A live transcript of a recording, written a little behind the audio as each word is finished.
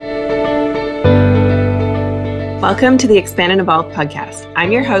Welcome to the Expand and Evolve podcast.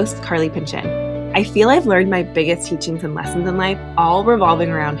 I'm your host, Carly Pinchin. I feel I've learned my biggest teachings and lessons in life, all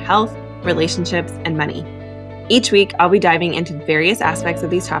revolving around health, relationships, and money. Each week, I'll be diving into various aspects of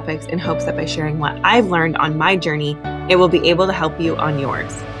these topics in hopes that by sharing what I've learned on my journey, it will be able to help you on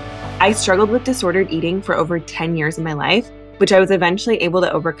yours. I struggled with disordered eating for over 10 years in my life, which I was eventually able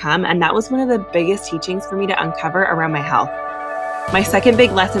to overcome, and that was one of the biggest teachings for me to uncover around my health. My second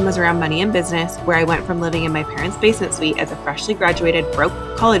big lesson was around money and business, where I went from living in my parents' basement suite as a freshly graduated broke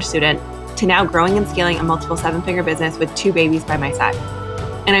college student to now growing and scaling a multiple seven-figure business with 2 babies by my side.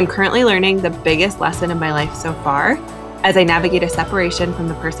 And I'm currently learning the biggest lesson in my life so far as I navigate a separation from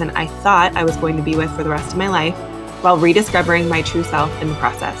the person I thought I was going to be with for the rest of my life while rediscovering my true self in the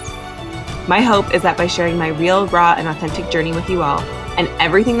process. My hope is that by sharing my real, raw, and authentic journey with you all and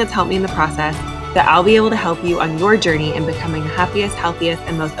everything that's helped me in the process, that I'll be able to help you on your journey in becoming the happiest, healthiest,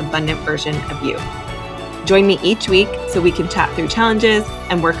 and most abundant version of you. Join me each week so we can chat through challenges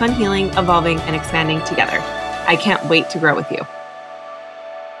and work on healing, evolving, and expanding together. I can't wait to grow with you.